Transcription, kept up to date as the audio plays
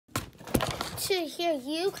to hear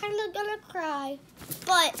you kind of gonna cry,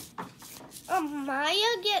 but Maya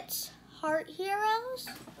gets Heart Heroes,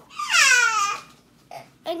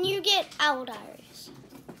 and you get Owl Diaries.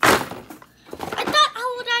 I thought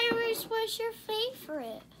Owl Diaries was your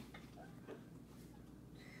favorite.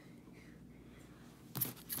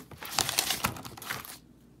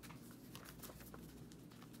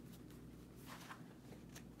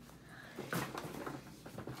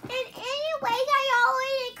 And anyways, I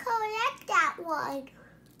already collect that one.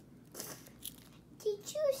 Did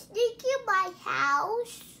you sneak in my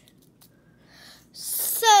house?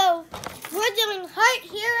 So, we're doing Heart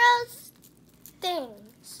Heroes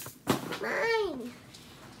things. Mine.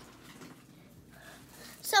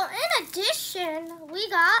 So, in addition, we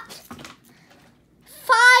got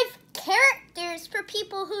 5 characters for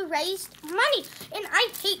people who raised money. And I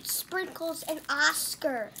hate Sprinkles and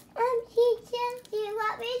Oscar. Teacher, do you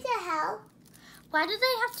want me to help? Why do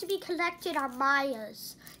they have to be collected on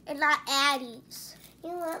Maya's and not Addie's? You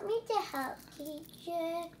want me to help,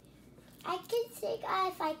 teacher? I can see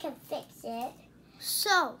if I can fix it.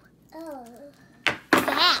 So, Oh.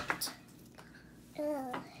 that.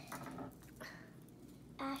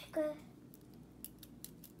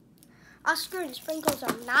 Oscar and Sprinkles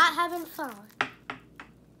are not having fun.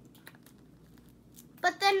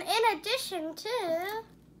 But then in addition to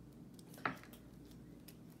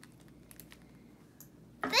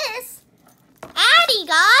this, Addie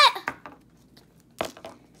got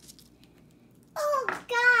Oh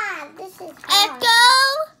God, this is hard. Echo,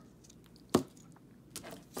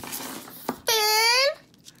 Finn,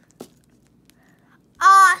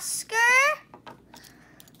 Oscar,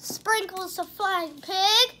 Sprinkles the Flying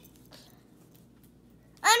Pig,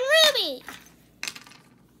 and Ruby.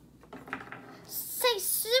 Say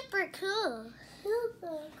super cool.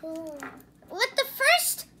 Super cool. With the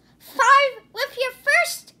first 5, when you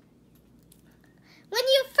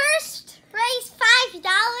first raise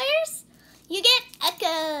 $5, you get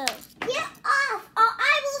Echo. Get off, or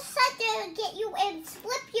I will sit there and get you and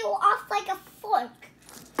flip you off like a fork.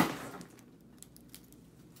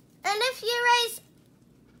 And if you raise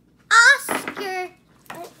Oscar,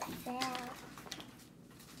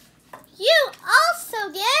 you also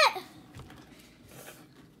get.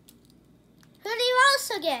 Who do you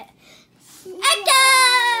also get? Echo!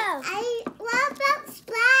 What about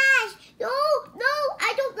Splash? No,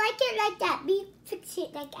 I don't like it like that. Me fix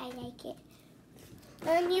it like I like it.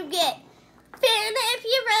 And you get Finn if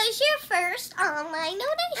you raise your first online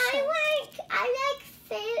donation. I like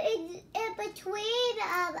Finn in between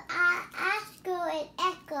Oscar and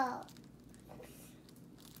Echo.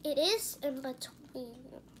 It is in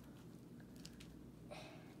between.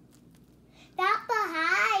 Not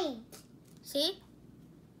behind. See?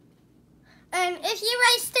 And if you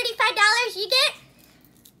raise $35, you get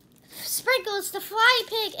Sprinkles the Flying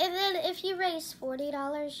Pig. And then if you raise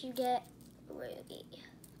 $40, you get Ruby.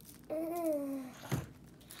 Did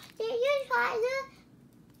you try to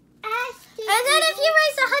ask? And then if you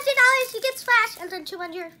raise $100, you get Splash. And then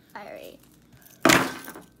 $200, Fiery.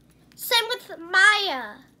 Same with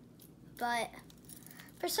Maya. But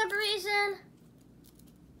for some reason,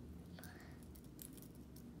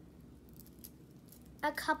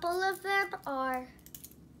 a couple of them are.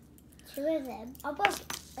 2 of them. Almost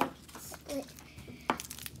like split.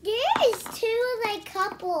 There is 2 like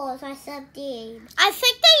couples or something. I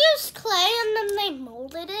think they used clay and then they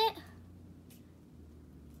molded it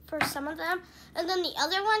for some of them. And then the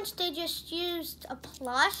other ones, they just used a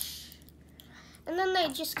plush. And then they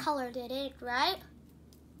just colored it in, right?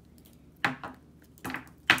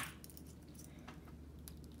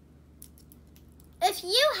 If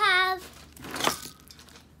you have,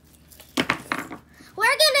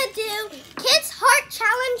 we're gonna do Kids Heart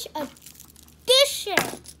Challenge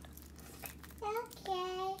Edition.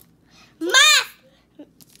 Okay. Math!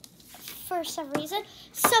 For some reason.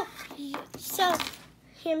 So,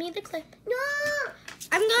 hear me the clip. No.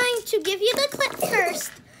 I'm going to give you the clip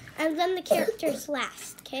first, and then the characters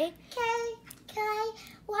last, okay? Okay.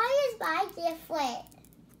 Why is mine different?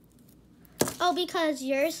 Oh, because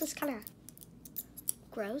yours is kind of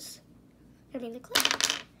gross. Hear me the clip.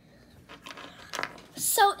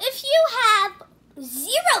 So, if you have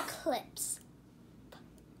 0 clips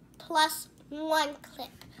plus 1 clip,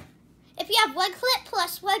 if you have 1 clip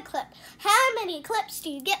plus 1 clip, how many clips do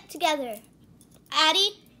you get together?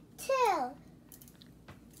 Addie? 2.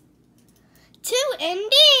 2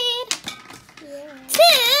 indeed. Yeah. 2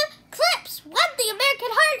 clips won the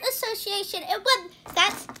American Heart Association. It won.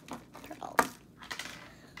 That's purple.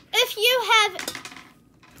 If you have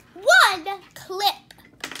 1 clip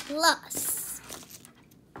plus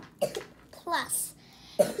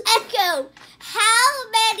Echo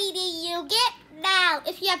many do you get now?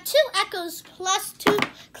 If you have 2 echoes plus 2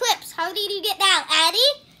 clips, how many do you get now? Addie,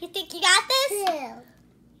 you think you got this? 2.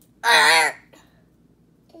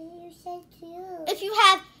 You said 2. If you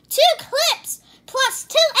have 2 clips plus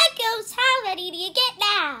 2 echoes, how many do you get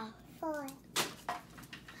now? 4.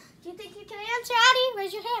 Do you think you can answer, Addie?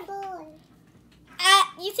 Raise your hand. 4.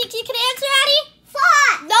 You think you can answer, Addie? 4.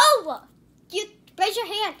 No. You raise your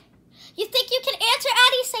hand. You think you can answer,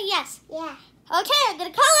 Addie? Say yes. Yeah. Okay, I'm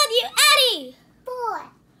gonna call on you, Addie.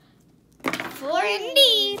 4. 4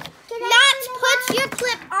 indeed. Can Not I put your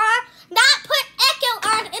clip on. Not put echo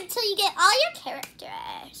on until you get all your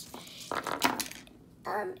characters.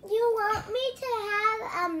 You want me to have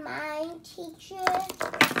a mind teacher?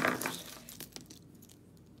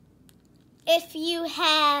 If you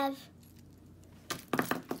have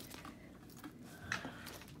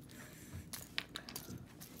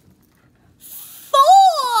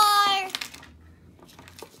 4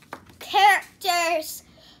 characters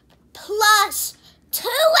plus 2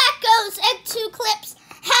 echoes and 2 clips,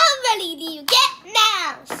 how many do you get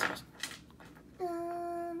now?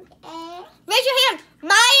 8. Raise your hand.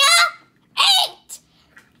 Maya, 8.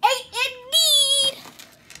 8 indeed.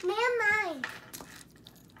 Mine.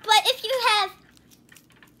 But if you have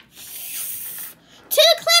 2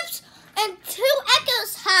 clips and 2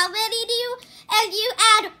 echoes, how many do you, and you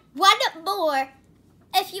add 1 more.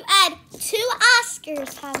 If you add 2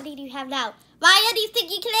 Oscars, how many do you have now? Maya, do you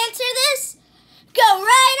think you can answer this? Go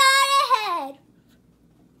right on ahead.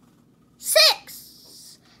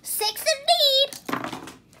 6. 6 indeed.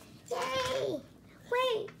 Yay.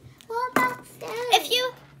 Wait, what about 7? If you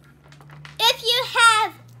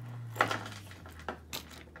have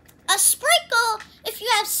a sprinkle, if you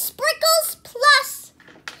have sprinkles plus,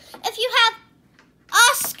 if you have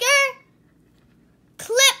Oscar,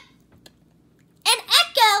 clip, and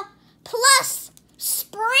echo plus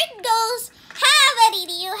sprinkles, how many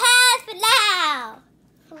do you have now?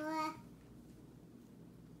 4.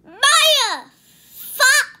 Maya, 5.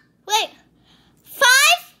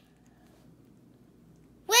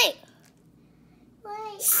 Wait,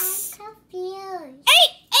 I'm confused.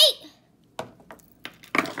 8.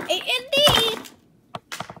 8 indeed.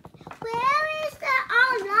 Where is the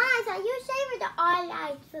R-lines? Are you saving the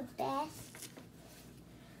R-lines for best?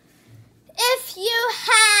 If you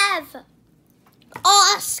have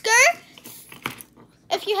Oscar,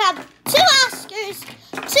 if you have 2 Oscars,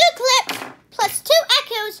 2 clips, plus 2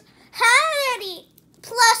 echoes, how many,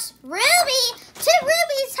 plus Ruby, 2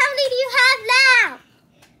 rubies, how many do you have now?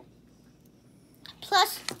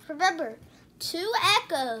 Plus, remember, 2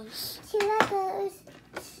 echoes, 2 echoes.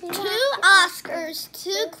 2 Oscars,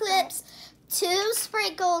 2 clips, 2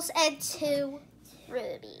 sprinkles, and 2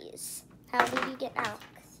 rubies. How many do you get now?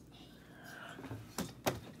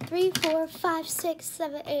 3, 4, 5, 6,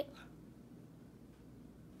 7, 8.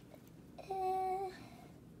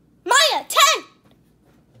 Maya, 10!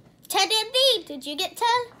 10 indeed. Did you get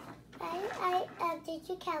 10? Did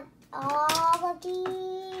you count all of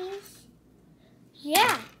these?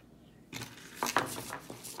 Yeah.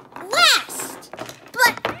 Last,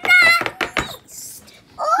 but not least,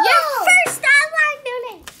 your first online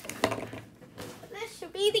donation. This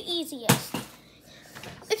should be the easiest.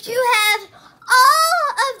 If you have all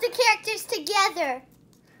of the characters together,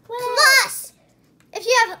 plus, if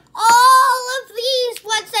you have all of these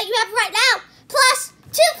ones that you have right now, plus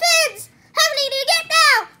 2 fins, how many do you get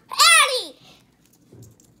now? Addie!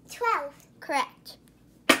 12. Correct.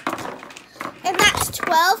 And that's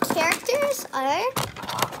 12 characters.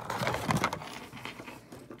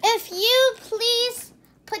 If you please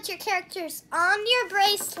put your characters on your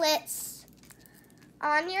bracelets,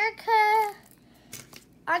 on your clip,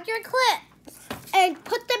 and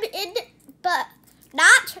put them in, but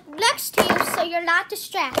not next to you, so you're not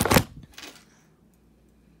distracted.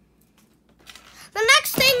 The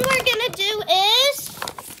next thing we're gonna do is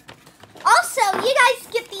also you guys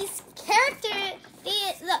get these characters,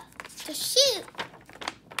 the sheet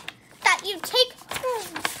that you take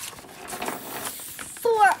home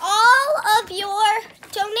for all of your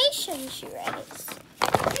donations you raise.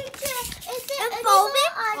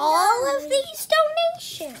 Involving all of these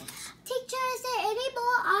donations. Teacher, is there any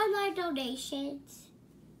more online donations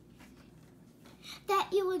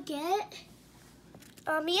that you would get?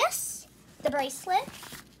 Yes, the bracelet.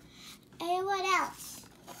 And what else?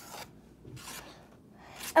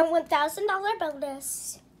 A $1,000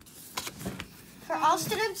 bonus for all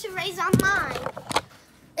students who raise online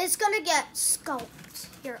is going to get Sculpt,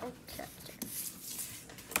 your own character.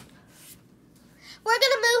 We're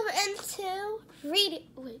going to move into reading.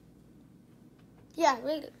 Wait. Yeah,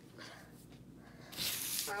 reading.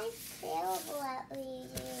 I'm terrible at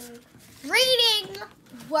reading. Reading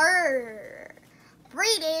word.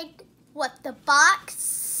 Reading what the box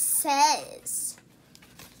says.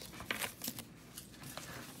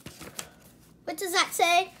 What does that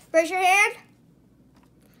say? Raise your hand.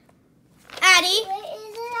 Addie. Wait,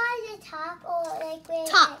 is it on the top or like where?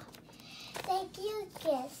 Top. Thank you,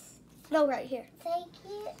 Kiss. No, right here. Thank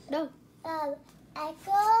you. No.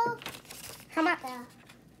 Echo. How much?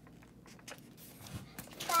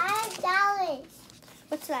 $5.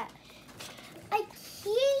 What's that? A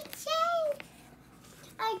keychain.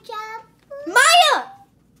 A jump. Maya.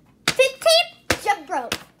 15 jump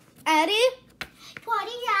rope. Addie.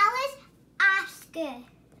 $20. Oscar.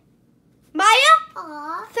 Maya.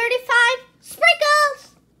 Aw. 35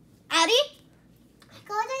 sprinkles. Addie.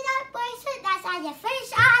 Go to that bracelet. That's on your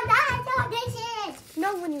first online donation.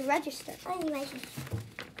 No, when you register. Anyway.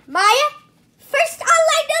 Maya. First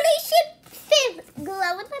online donation. Fib.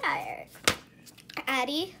 Glow in the dark.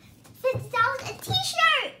 Addie. $6 a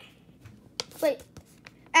t-shirt. Wait.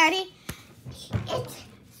 Addie.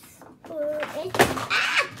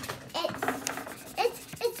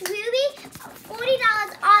 It's Ruby.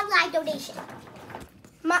 $40 online donation.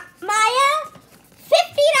 Maya.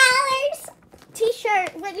 $50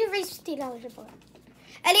 t-shirt. What do you raise $50 for?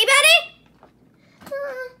 Anybody?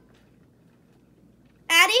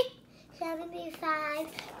 Addie? $75.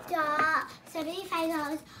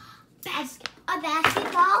 A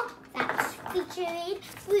basketball that's featuring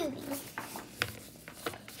Ruby.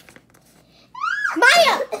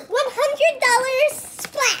 Maya, $100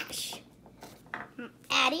 splash.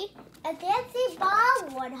 Addie? A dancing ball,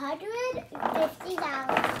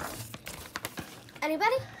 $150.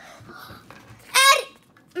 Anybody? Addie?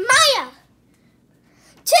 Maya,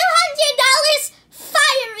 $200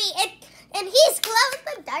 fiery, and he's glow in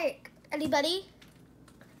the dark. Anybody?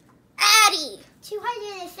 Addie?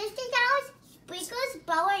 $250. Sprinkles,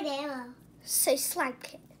 bow and arrow. Say slime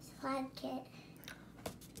kit. Slime kit.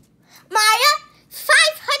 Maya,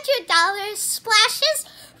 $500 splashes,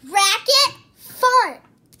 racket, fart.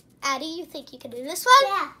 Addie, you think you can do this one?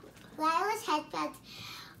 Yeah. Lila's headbands.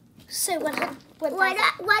 Say 1,000.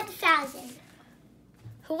 1,000.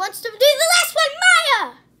 Who wants to do the last one?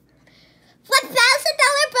 Maya!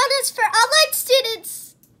 $1,000 bonus for online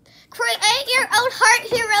students. Create your own heart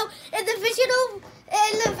hero in the visual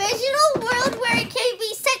world where it can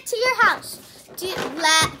be sent to your house.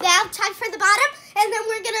 Now time for the bottom, and then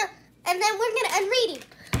we're gonna end reading.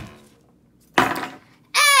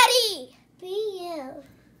 Addie! Be you.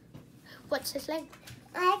 What's his name?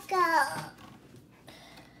 Echo.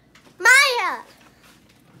 Maya!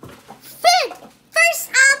 Finn! First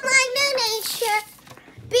online donation.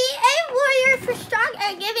 Be a warrior for strong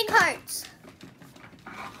and giving hearts.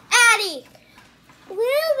 Addie!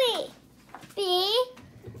 Ruby. Be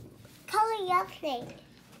color your thing.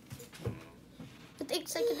 Who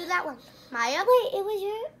thinks I can do that one? Maya? Wait, it was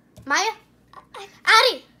your... Maya?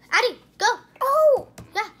 Addie, go. Oh,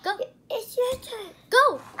 Yeah, go. it's your turn.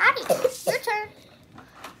 Go, Addie. Your turn.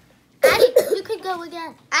 Addie, you can go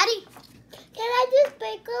again. Addie, Can I do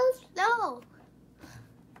sprinkles? no.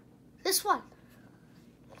 This one.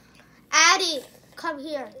 Addie, come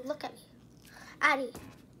here. Look at me. Addie,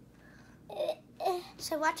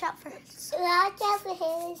 so watch out for his. Watch out for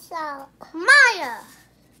his salt. Maya,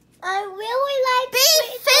 I really like be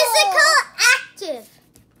physical active.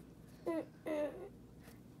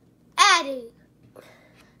 Addie,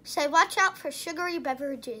 say watch out for sugary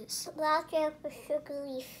beverages. Watch out for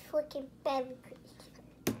sugary freaking beverages.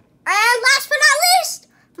 And last but not least,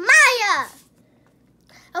 Maya.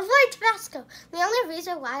 Avoid Tabasco. The only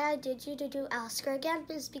reason why I did you to do Oscar again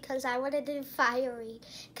is because I wanted to do Fiery,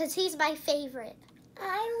 because he's my favorite.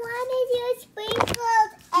 I wanted to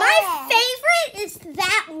sprinkles. My favorite is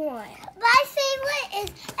that one. My favorite is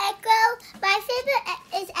Echo. My favorite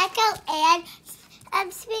is Echo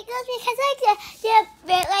and sprinkles because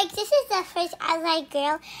like this is the first online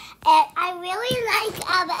girl, and I really like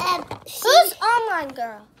Who's online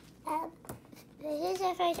girl? This is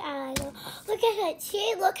the first online girl. Look at her.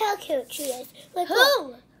 Look how cute she is. Look,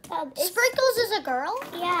 Who? it's- Sprinkles is a girl?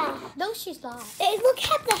 Yeah. No, she's not. Look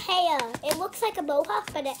at the hair. It looks like a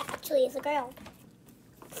mohawk, but it actually is a girl.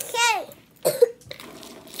 Okay.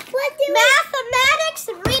 What do Mathematics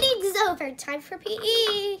and reading's over. Time for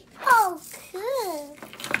PE. Oh, good.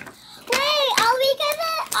 Wait, are we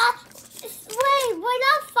gonna? Wait, we're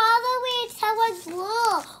not following someone's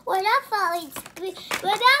rule. We're not following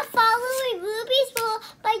Ruby's rule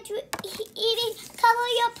by eating. Cover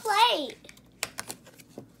your plate.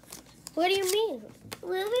 What do you mean?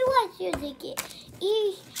 Ruby wants you to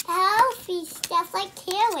eat healthy stuff like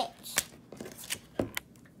carrots.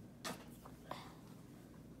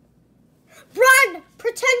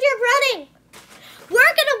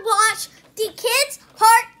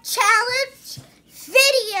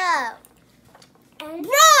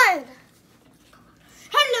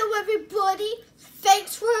 everybody.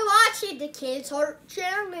 Thanks for watching the Kids Heart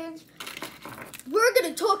Challenge. We're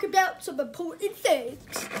going to talk about some important things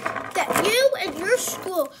that you and your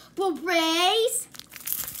school will raise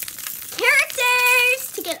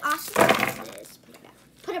characters to get awesome prizes.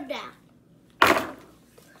 Put them down. Run!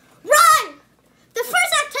 The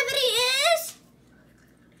first activity is,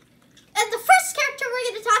 and the first character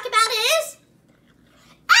we're going to talk about is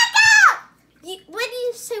Echo!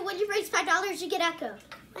 When you raise $5, you get Echo.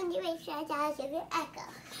 When you raise $5, you get Echo.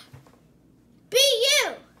 Be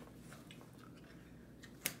you.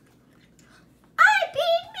 I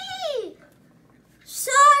beat me.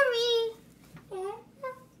 Sorry. Okay.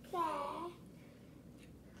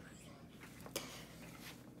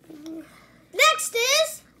 Next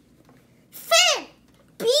is Finn.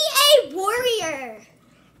 Be a warrior.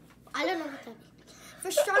 I don't know what that means.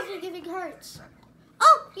 For stronger giving hearts.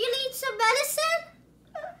 Oh, you need some medicine?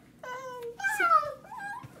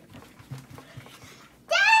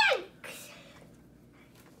 Thanks.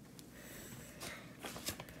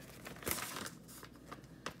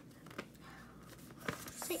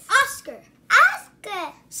 Say Oscar.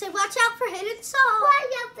 Oscar. Say watch out for hidden salt.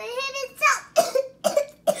 Watch out for hidden salt.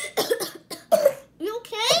 You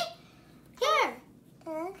okay? Here.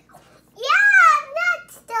 Yeah,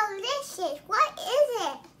 that's delicious. What is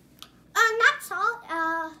it? Not salt.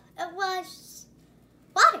 It was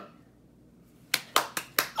water.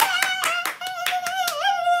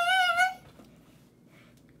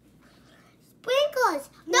 Sprinkles.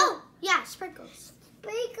 No. Yeah, sprinkles.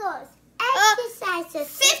 Sprinkles. Exercises.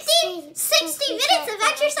 60 minutes of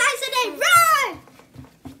exercise a day. Run!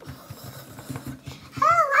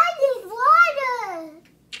 Oh, I need water.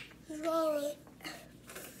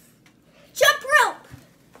 Jump rope.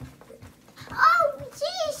 Oh,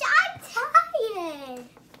 jeez, I'm tired.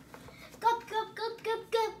 Gup, gup, gup, gup,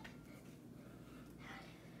 gup.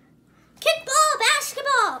 Kickball,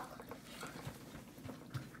 basketball.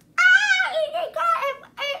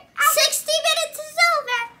 60 minutes is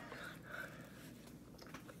over.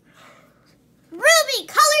 Ruby,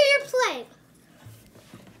 color your plate.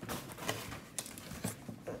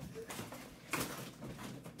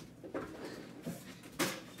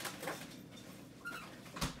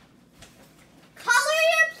 Color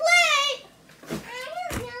your plate. I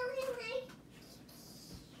don't know.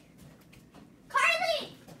 Carly,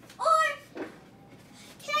 or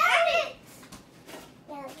Carrots.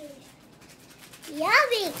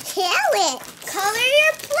 Yummy carrot. color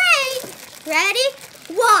your plate. Ready?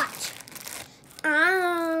 Watch.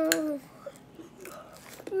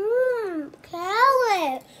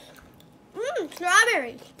 Carrot.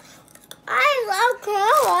 Strawberries. I love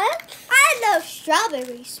carrots. I love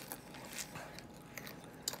strawberries.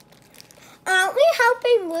 Aren't we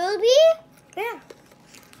helping Ruby? Yeah.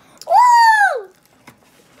 Woo!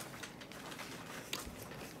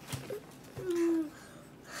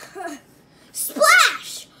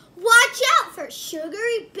 Splash! Watch out for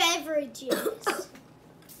sugary beverages.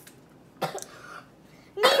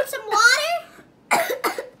 Need some water?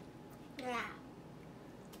 Yeah.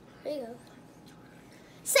 There you go.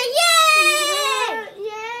 Say yay!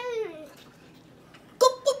 Yay! Go,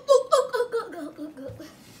 go, go, go, go, go, go, go, go.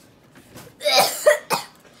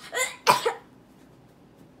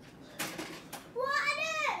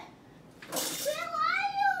 Water! Where are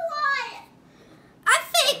you, water? I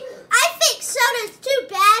think soda's too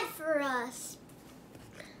bad for us.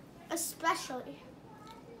 Especially.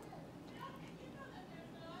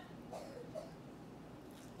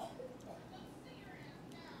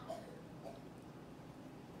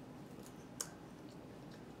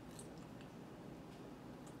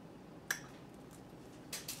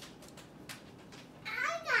 I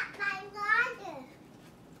got my water.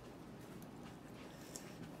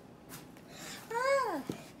 Oh.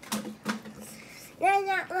 There's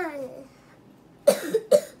that one.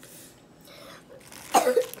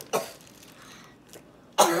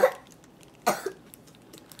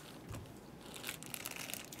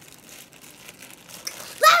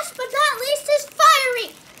 Last but not least is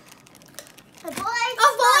firing.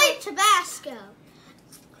 Avoid Tabasco.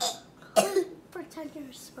 Pretend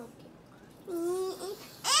you're smoking. Ew! Ew!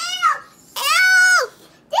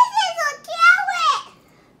 This is a carrot!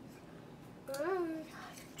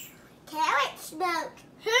 Carrot smoke.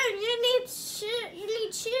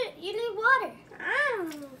 Here, you need water.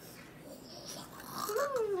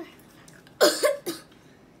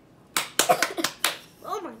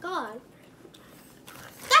 Oh my god.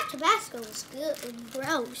 That Tabasco is good and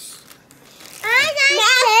gross. I got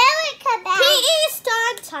carrot Tabasco. PE's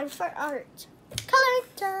done. Time for art. Coloring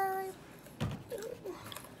time.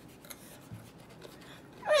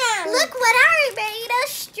 Look what I made, a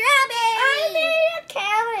strawberry. I made a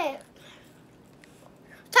carrot.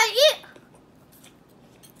 Can you eat?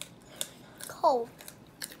 Cold.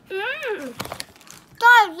 Mmm.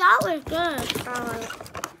 Guys, that was good.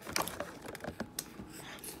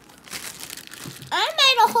 I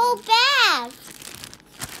made a whole bag.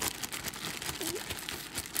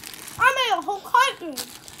 I made a whole carton.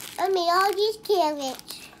 I made all these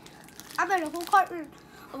carrots. I made a whole carton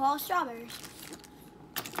of all strawberries.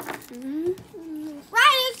 Mm-hmm.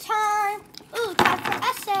 Writing time. Ooh, time for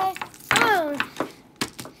essay. Oh,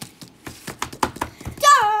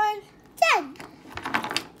 Done. done.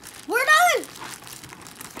 We're done.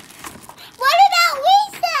 What about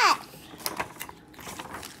recess?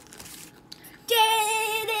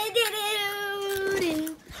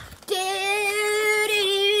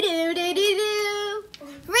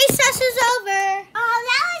 Recess is over. Oh,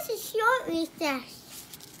 that was a short recess.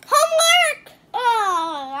 Homework.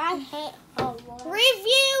 Oh, I hate homework.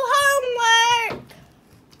 Review homework.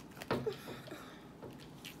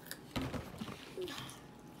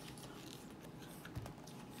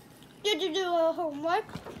 Did you do a homework?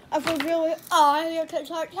 Of reviewing all your Kids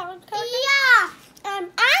Heart Challenge cards? Yeah. I'm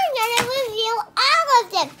gonna review all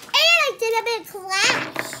of them, and I did them in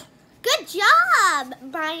class. Good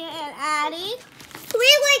job, Brian and Addie. We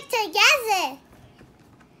went together,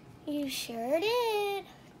 You sure did.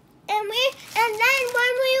 and then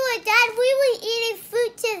when we were done, we were eating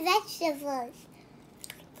fruits and vegetables.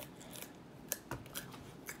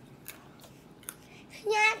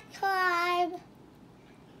 Snack time.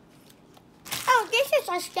 Oh, this is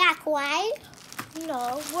a snack, right?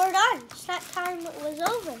 No, we're done. Snack time was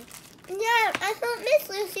over. No, I thought Miss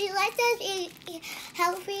Lucy let us eat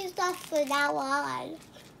healthy stuff from now on.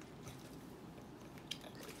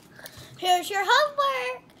 Here's your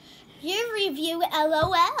homework. You review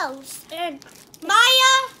LOLs. And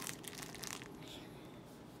Maya,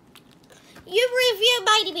 you review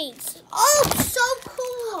Mighty Beans. Oh, so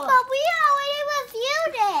cool. But we already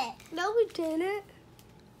reviewed it. No, we didn't.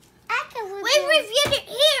 I can review We reviewed it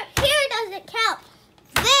here. Here doesn't count.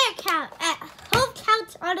 There count. At home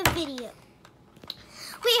counts on a video.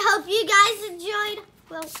 We hope you guys enjoyed.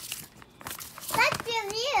 Well, Let's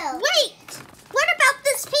review. wait. What about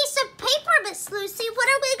this piece of paper, Miss Lucy? What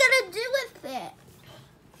are we gonna do with it?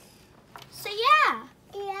 So yeah,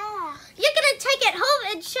 Yeah. you're gonna take it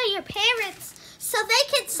home and show your parents so they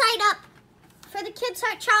can sign up for the Kids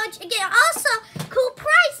Heart Challenge and get also cool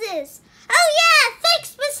prizes. Oh yeah,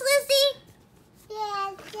 thanks, Miss Lizzie.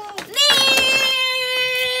 Yeah, yeah.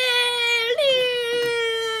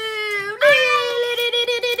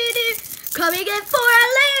 Coming in for a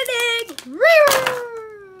landing.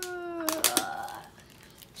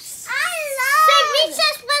 Said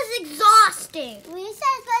recess was exhausting.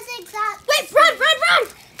 Recess was exhausting. Wait, run, run, run!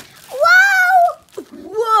 Whoa!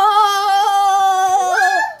 Whoa! Whoa!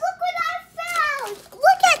 Look what I found!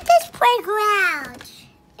 Look at this playground.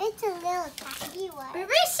 It's a little tiny one.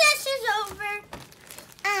 Recess is over.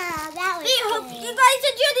 That was We hope good. you guys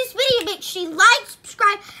enjoyed this video. Make sure you like,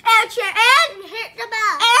 subscribe, and share, and Hit the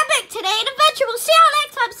bell. and make today an adventure. We'll see you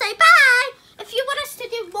next time. Say bye. If you want us to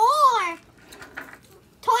do more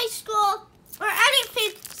Toy School or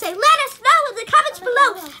anything, say let us know in the comments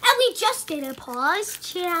below. And we just did a pause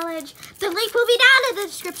challenge. The link will be down in the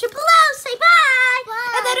description below. Say bye.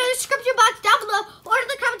 Bye. And then in the description box down below or in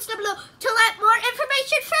the comments down below to let more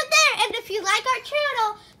information from there. And if you like our channel,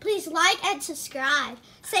 please like and subscribe.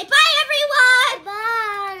 Say bye, everyone.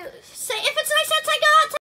 Bye. Say if it's nice outside, go outside.